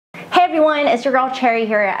everyone, it's your girl Cherry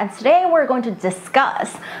here, and today we're going to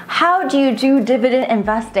discuss how do you do dividend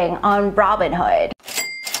investing on Robinhood.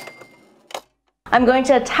 I'm going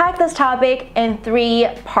to attack this topic in 3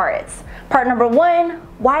 parts. Part number 1,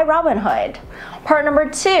 why Robinhood? Part number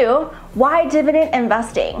 2, why dividend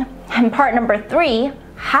investing? And part number 3,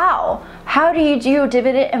 how? How do you do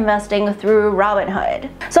dividend investing through Robinhood?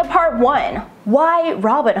 So part 1, why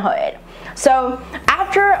Robinhood? So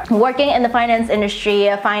after working in the finance industry,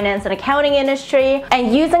 finance and accounting industry,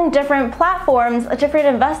 and using different platforms, different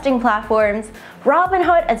investing platforms,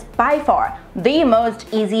 Robinhood is by far the most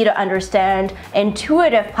easy to understand,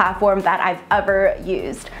 intuitive platform that I've ever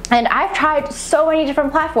used. And I've tried so many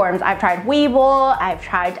different platforms. I've tried Webull, I've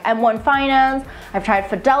tried M1 Finance, I've tried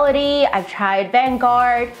Fidelity, I've tried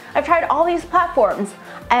Vanguard, I've tried all these platforms.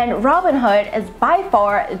 And Robinhood is by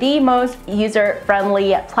far the most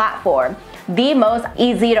user-friendly platform, the most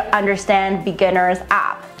easy to understand beginner's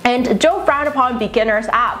app. And don't frown upon beginner's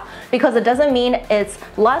app because it doesn't mean it's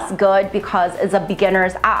less good because it's a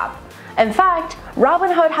beginner's app. In fact,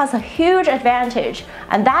 Robinhood has a huge advantage,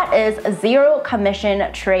 and that is zero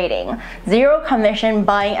commission trading, zero commission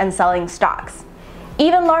buying and selling stocks.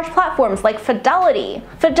 Even large platforms like Fidelity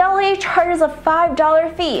charges a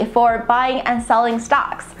 $5 fee for buying and selling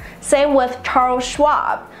stocks. Same with Charles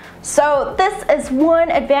Schwab. So this is one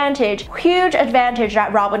advantage, huge advantage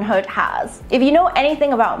that Robinhood has. If you know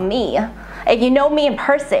anything about me, if you know me in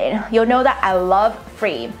person, you'll know that I love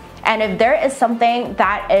free. And if there is something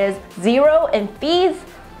that is zero in fees,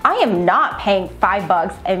 I am not paying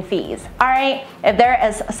 $5 in fees. Alright, if there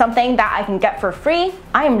is something that I can get for free,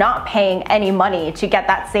 I am not paying any money to get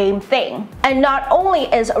that same thing. And not only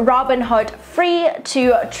is Robinhood free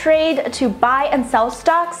to trade, to buy and sell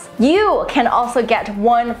stocks, you can also get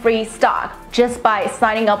 1 free stock just by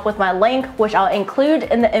signing up with my link, which I'll include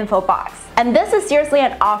in the info box. And this is seriously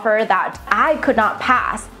an offer that I could not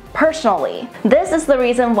pass. Personally, this is the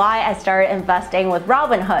reason why I started investing with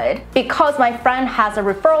Robinhood, because my friend has a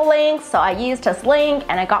referral link, so I used his link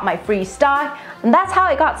and I got my free stock, and that's how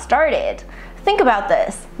I got started. Think about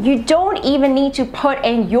this, you don't even need to put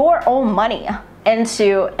in your own money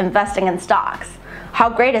into investing in stocks. How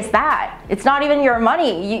great is that? It's not even your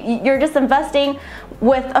money, you're just investing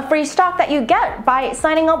with a free stock that you get by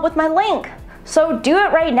signing up with my link. So do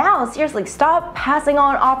it right now. Seriously, stop passing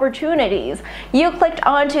on opportunities. You clicked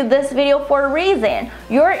onto this video for a reason.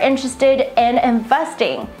 You're interested in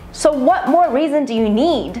investing. So what more reason do you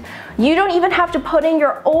need? You don't even have to put in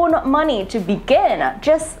your own money to begin.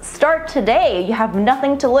 Just start today. You have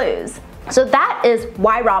nothing to lose. So that is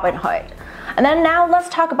why Robinhood. And then now let's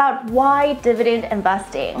talk about why dividend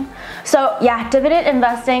investing. So yeah, dividend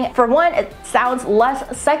investing, for one, it sounds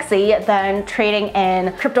less sexy than trading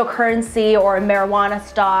in cryptocurrency or marijuana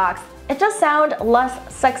stocks. It does sound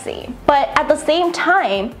less sexy. But at the same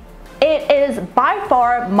time, it is by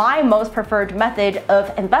far my most preferred method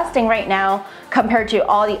of investing right now compared to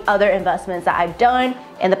all the other investments that I've done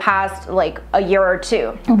in the past like a year or 2.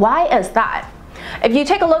 Why is that? If you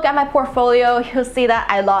take a look at my portfolio, you'll see that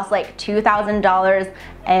I lost like $2,000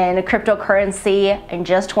 in cryptocurrency in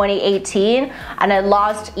just 2018, and I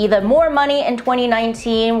lost even more money in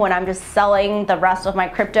 2019 when I'm just selling the rest of my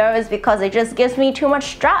cryptos because it just gives me too much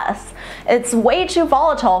stress. It's way too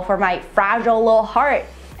volatile for my fragile little heart.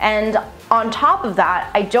 And on top of that,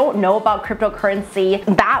 I don't know about cryptocurrency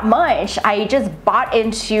that much. I just bought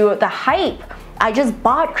into the hype. I just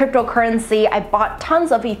bought cryptocurrency, I bought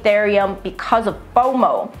tons of Ethereum because of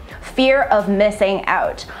FOMO, fear of missing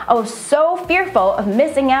out. I was so fearful of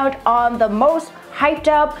missing out on the most hyped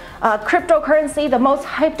up cryptocurrency, the most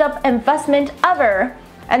hyped up investment ever.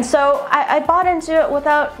 And so I bought into it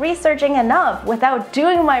without researching enough, without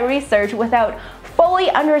doing my research, without fully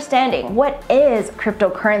understanding what is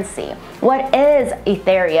cryptocurrency, what is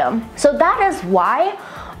Ethereum. So that is why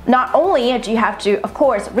not only do you have to, of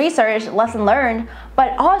course, research, lesson learned,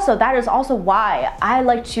 but also that is also why I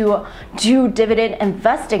like to do dividend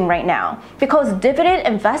investing right now. Because dividend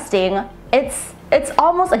investing, it's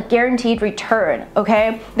almost a guaranteed return,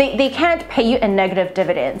 okay? They can't pay you in negative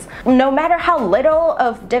dividends. No matter how little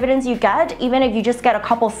of dividends you get, even if you just get a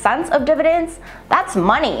couple cents of dividends, that's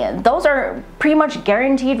money. Those are pretty much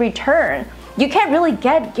guaranteed return. You can't really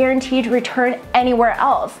get guaranteed return anywhere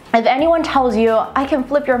else. If anyone tells you, I can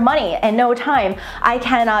flip your money in no time, I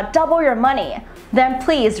can double your money, then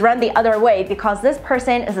please run the other way because this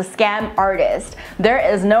person is a scam artist. There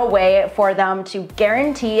is no way for them to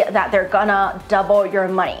guarantee that they're gonna double your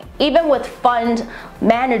money. Even with fund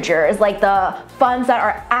managers, like the funds that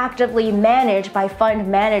are actively managed by fund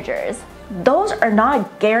managers, those are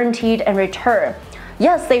not guaranteed in return.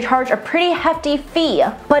 Yes, they charge a pretty hefty fee,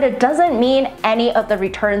 but it doesn't mean any of the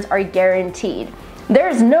returns are guaranteed.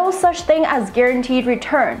 There's no such thing as guaranteed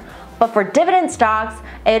return, but for dividend stocks,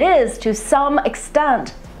 it is to some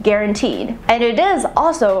extent guaranteed. And it is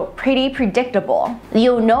also pretty predictable.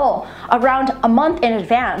 You'll know around a month in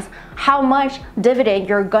advance how much dividend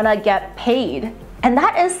you're gonna get paid. And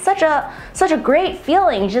that is such a great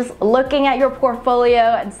feeling, just looking at your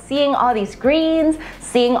portfolio and seeing all these greens,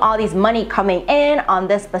 seeing all these money coming in on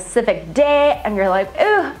this specific day, and you're like,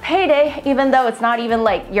 ooh, payday, even though it's not even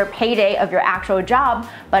like your payday of your actual job,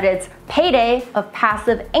 but it's payday of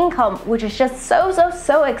passive income, which is just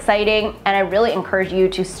so exciting. And I really encourage you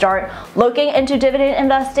to start looking into dividend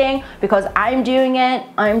investing, because I'm doing it.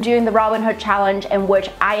 I'm doing the Robinhood challenge, in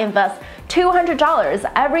which I invest $200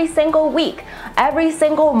 every single week, every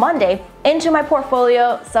single Monday into my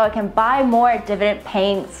portfolio so I can buy more dividend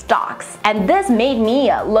paying stocks. And this made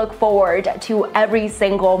me look forward to every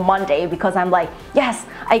single Monday, because I'm like, yes,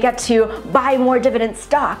 I get to buy more dividend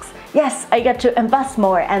stocks. Yes, I get to invest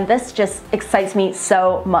more, and this just excites me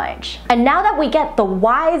so much. And now that we get the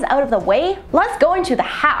whys out of the way, let's go into the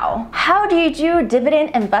how. How do you do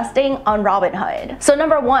dividend investing on Robinhood? So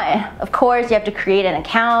number one, of course, you have to create an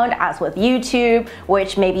account, as with YouTube,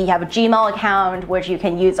 which maybe you have a Gmail account, which you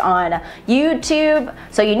can use on YouTube.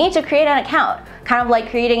 So you need to create an account. Kind of like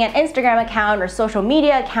creating an Instagram account or social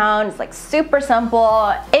media account. It's like super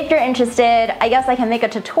simple. If you're interested, I guess I can make a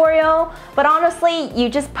tutorial, but honestly, you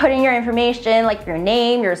just put in your information, like your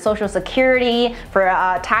name, your social security for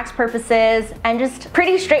tax purposes, and just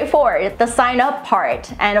pretty straightforward. The sign up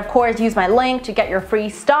part, and of course use my link to get your free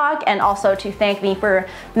stock, and also to thank me for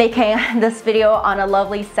making this video on a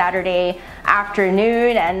lovely Saturday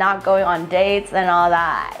afternoon and not going on dates and all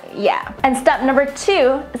that. Yeah. And step number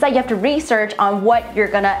two is that you have to research on what you're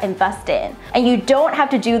gonna invest in. And you don't have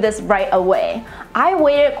to do this right away. I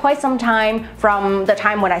waited quite some time from the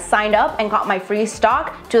time when I signed up and got my free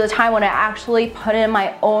stock to the time when I actually put in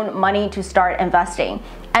my own money to start investing.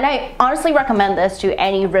 And I honestly recommend this to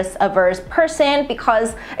any risk-averse person,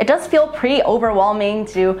 because it does feel pretty overwhelming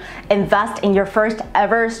to invest in your first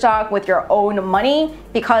ever stock with your own money,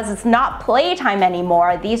 because it's not playtime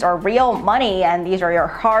anymore. These are real money, and these are your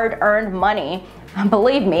hard-earned money.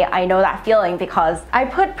 Believe me, I know that feeling, because I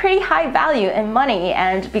put pretty high value in money,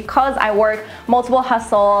 and because I work multiple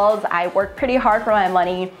hustles, I work pretty hard for my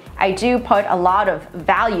money, I do put a lot of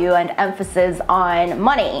value and emphasis on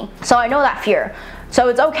money. So I know that fear. So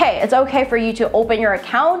it's okay for you to open your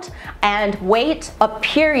account and wait a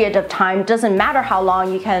period of time. Doesn't matter how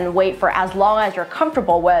long, you can wait for as long as you're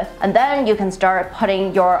comfortable with, and then you can start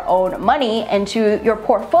putting your own money into your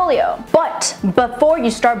portfolio. But before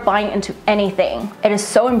you start buying into anything, it is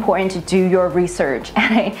so important to do your research.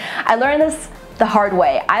 And I learned this the hard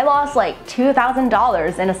way. I lost like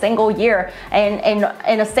 $2,000 in a single year in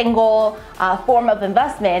a single form of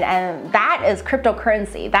investment, and that is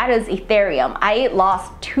cryptocurrency. That is Ethereum. I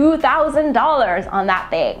lost $2,000 on that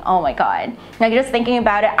thing. Oh my god. Now just thinking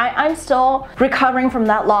about it, I'm still recovering from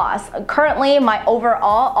that loss. Currently, my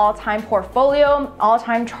overall all-time portfolio,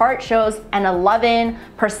 all-time chart shows an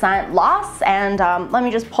 11% loss, and let me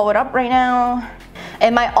just pull it up right now.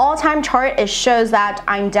 In my all-time chart, it shows that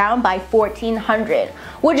I'm down by $1,400,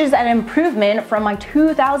 which is an improvement from my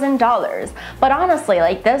 $2,000. But honestly,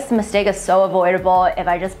 like, this mistake is so avoidable if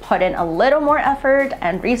I just put in a little more effort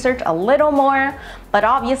and research a little more. But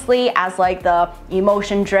obviously, as like the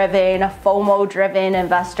emotion-driven, FOMO-driven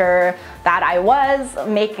investor that I was,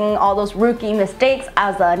 making all those rookie mistakes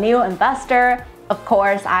as a new investor, of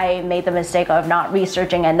course, I made the mistake of not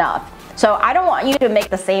researching enough. So I don't want you to make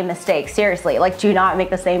the same mistake. Seriously, like, do not make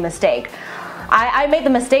the same mistake. I made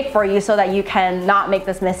the mistake for you so that you can not make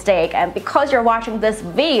this mistake. And because you're watching this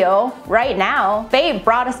video right now, fate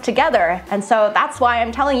brought us together. And so that's why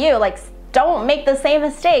I'm telling you, like, don't make the same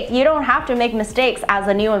mistake. You don't have to make mistakes as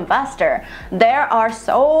a new investor. There are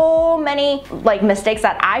so many like mistakes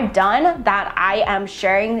that I've done that I am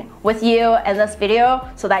sharing with you in this video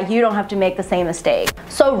so that you don't have to make the same mistake.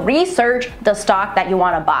 So research the stock that you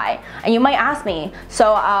want to buy. And you might ask me,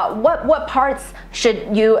 so what parts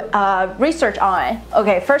should you research on?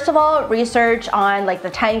 Okay, first of all, research on like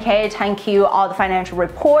the 10K, 10Q, all the financial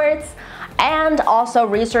reports, and also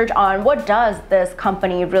research on what does this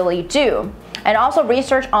company really do. And also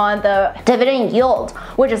research on the dividend yield,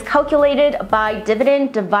 which is calculated by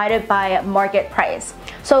dividend divided by market price.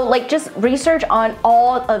 So like just research on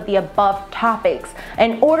all of the above topics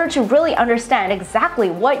in order to really understand exactly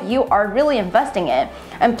what you are really investing in.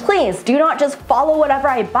 And please do not just follow whatever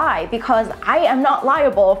I buy, because I am not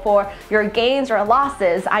liable for your gains or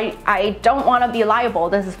losses. I don't want to be liable.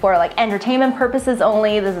 This is for like entertainment purposes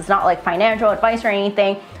only. This is not like financial advice or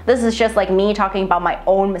anything. This is just like me talking about my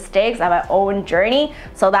own mistakes and my own journey,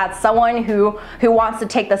 so that someone who wants to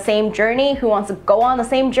take the same journey, who wants to go on the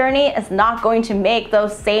same journey, is not going to make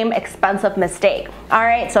those same expensive mistakes. All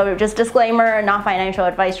right, so just disclaimer, not financial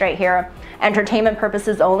advice right here, entertainment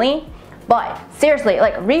purposes only. But seriously,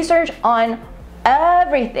 like research on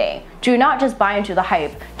everything. Do not just buy into the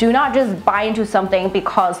hype. Do not just buy into something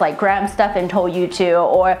because like Graham Stephan told you to,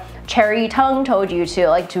 or Tung told you to.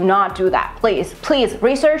 Like, do not do that. Please, please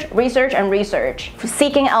research, research, and research.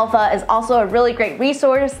 Seeking Alpha is also a really great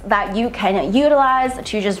resource that you can utilize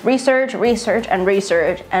to just research, research, and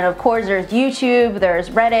research. And of course, there's YouTube, there's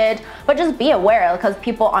Reddit, but just be aware, because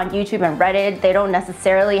people on YouTube and Reddit, they don't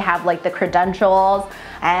necessarily have like the credentials,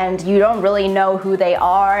 and you don't really know who they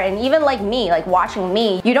are. And even like me, like watching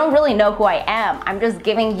me, you don't really know who I am. I'm just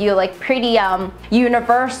giving you like pretty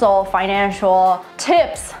universal financial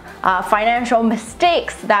tips, financial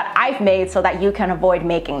mistakes that I've made so that you can avoid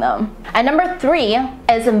making them. And number 3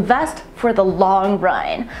 is invest for the long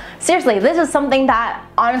run. Seriously, this is something that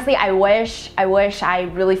honestly I wish I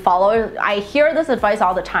really followed. I hear this advice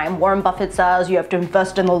all the time. Warren Buffett says you have to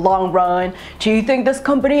invest in the long run. Do you think this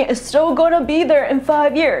company is still gonna be there in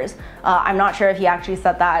 5 years? I'm not sure if he actually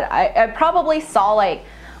said that. I probably saw like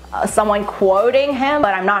someone quoting him,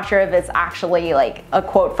 but I'm not sure if it's actually like a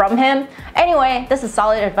quote from him. Anyway, this is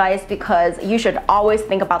solid advice, because you should always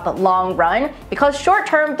think about the long run, because short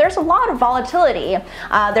term there's a lot of volatility.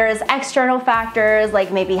 There's external factors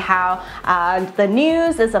like maybe how the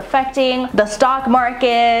news is affecting the stock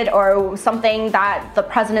market, or something that the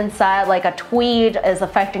president said, like a tweet is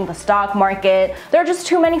affecting the stock market. There are just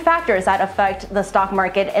too many factors that affect the stock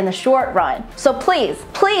market in the short run. So please,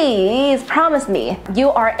 please promise me you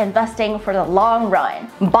are investing for the long run.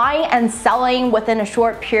 Buying and selling within a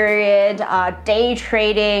short period, day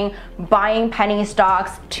trading, buying penny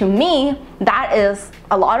stocks, to me, that is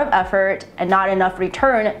a lot of effort and not enough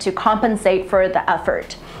return to compensate for the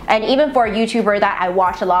effort. And even for a YouTuber that I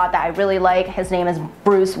watch a lot that I really like, his name is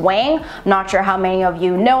Bruce Wang. I'm not sure how many of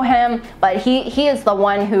you know him, but he is the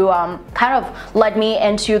one who kind of led me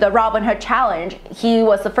into the Robinhood challenge. He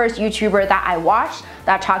was the first YouTuber that I watched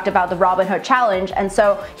that talked about the Robinhood challenge, and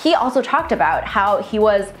so he also talked about how he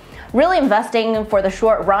was really investing for the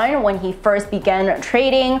short run when he first began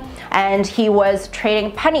trading, and he was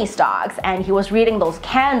trading penny stocks, and he was reading those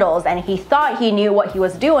candles, and he thought he knew what he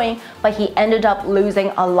was doing, but he ended up losing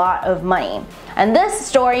a lot of money. And this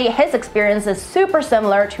story, his experience, is super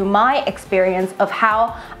similar to my experience of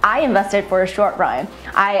how I invested for a short run.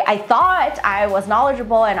 I thought I was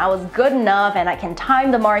knowledgeable and I was good enough, and I can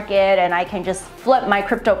time the market, and I can just flip my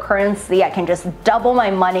cryptocurrency, I can just double my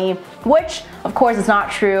money, which of course is not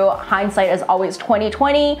true. Hindsight is always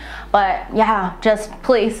 20/20, but yeah, just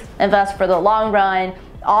please invest for the long run.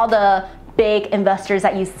 All the big investors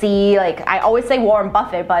that you see, like I always say Warren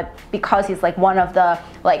Buffett, but because he's like one of the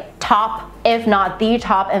like top, if not the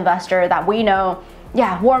top investor that we know,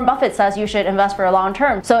 yeah, Warren Buffett says you should invest for a long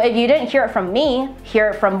term. So if you didn't hear it from me, hear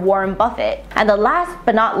it from Warren Buffett. And the last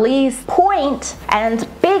but not least point and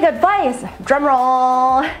big advice,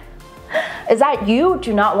 drumroll, is that you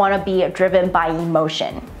do not want to be driven by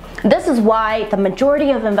emotion. This is why the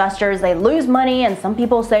majority of investors, they lose money, and some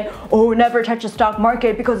people say, oh, never touch the stock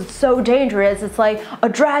market because it's so dangerous. It's like a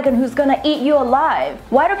dragon who's gonna eat you alive.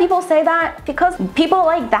 Why do people say that? Because people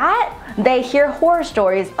like that, they hear horror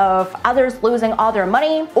stories of others losing all their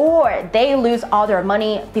money, or they lose all their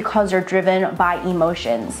money because they're driven by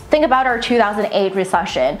emotions. Think about our 2008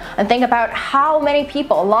 recession, and think about how many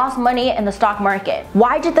people lost money in the stock market.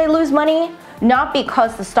 Why did they lose money? Not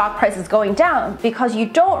because the stock price is going down, because you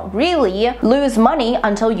don't really lose money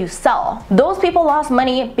until you sell. Those people lost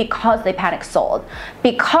money because they panic sold,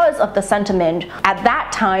 because of the sentiment at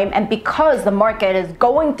that time, and because the market is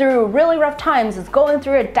going through really rough times, it's going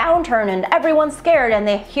through a downturn, and everyone's scared, and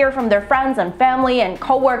they hear from their friends and family and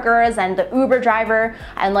coworkers and the Uber driver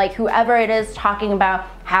and like whoever it is talking about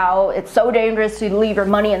how it's so dangerous to leave your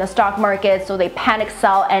money in the stock market, so they panic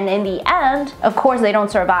sell, and in the end, of course, they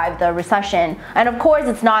don't survive the recession. And of course,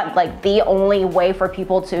 it's not like the only way for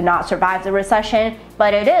people to not survive the recession,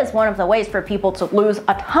 but it is one of the ways for people to lose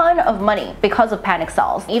a ton of money because of panic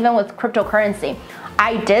sells. Even with cryptocurrency,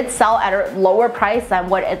 I did sell at a lower price than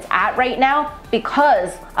what it's at right now,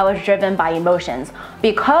 because I was driven by emotions,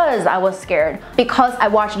 because I was scared, because I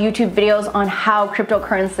watched YouTube videos on how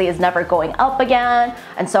cryptocurrency is never going up again,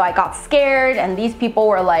 and so I got scared, and these people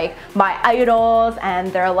were like my idols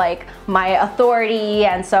and they're like my authority,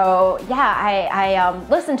 and so yeah, I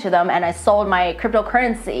listened to them and I sold my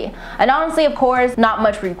cryptocurrency. And honestly, of course, not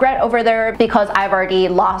much regret over there because I've already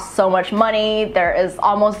lost so much money. There is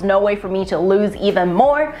almost no way for me to lose even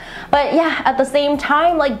more. But yeah, at the same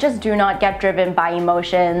time, like, just do not get driven by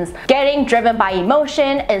emotions. Getting driven by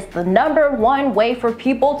emotion is the #1 way for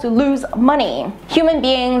people to lose money. Human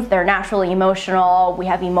beings, they're naturally emotional. We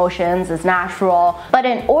have emotions, it's natural. But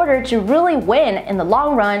in order to really win in the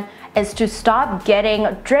long run, is to stop getting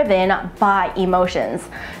driven by emotions.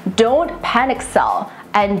 Don't panic sell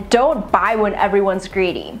and don't buy when everyone's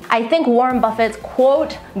greedy. I think Warren Buffett's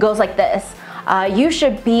quote goes like this: you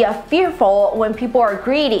should be fearful when people are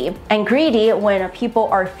greedy, and greedy when people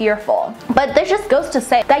are fearful. But this just goes to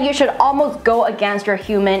say that you should almost go against your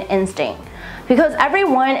human instinct, because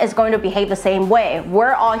everyone is going to behave the same way.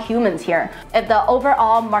 We're all humans here. If the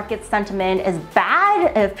overall market sentiment is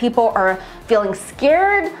bad, if people are feeling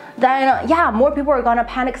scared, then yeah, more people are gonna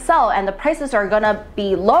panic sell and the prices are gonna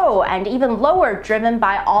be low and even lower, driven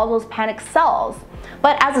by all those panic sells.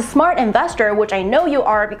 But as a smart investor, which I know you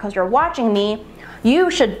are because you're watching me,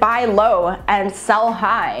 you should buy low and sell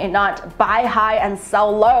high, not buy high and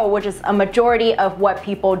sell low, which is a majority of what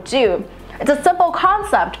people do. It's a simple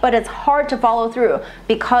concept, but it's hard to follow through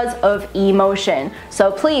because of emotion.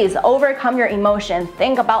 So please overcome your emotion.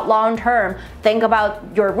 Think about long term. Think about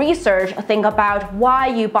your research. Think about why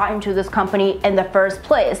you bought into this company in the first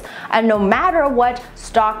place. And no matter what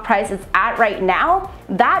stock price is at right now,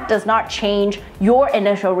 that does not change your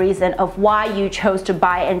initial reason of why you chose to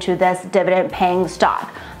buy into this dividend paying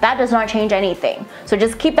stock. That does not change anything. So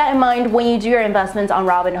just keep that in mind when you do your investments on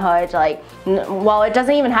Robinhood. Like, well, it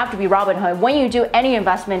doesn't even have to be Robinhood. When you do any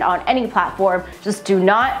investment on any platform, just do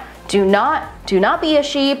not be a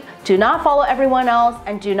sheep, do not follow everyone else,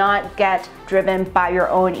 and do not get driven by your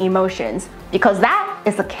own emotions, because that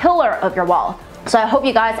is the killer of your wealth. So I hope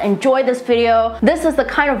you guys enjoyed this video. This is the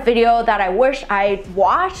kind of video that I wish I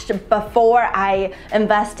watched before I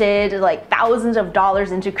invested like thousands of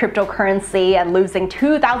dollars into cryptocurrency and losing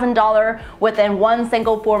 $2,000 within one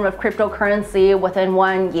single form of cryptocurrency within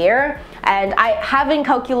 1 year. And I haven't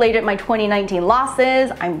calculated my 2019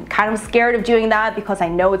 losses. I'm kind of scared of doing that because I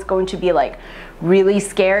know it's going to be like really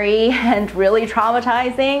scary and really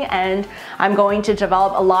traumatizing, and I'm going to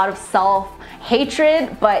develop a lot of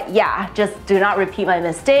self-hatred. But yeah, just do not repeat my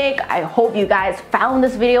mistake. I hope you guys found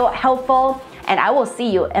this video helpful, and I will see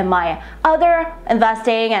you in my other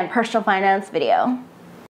investing and personal finance video.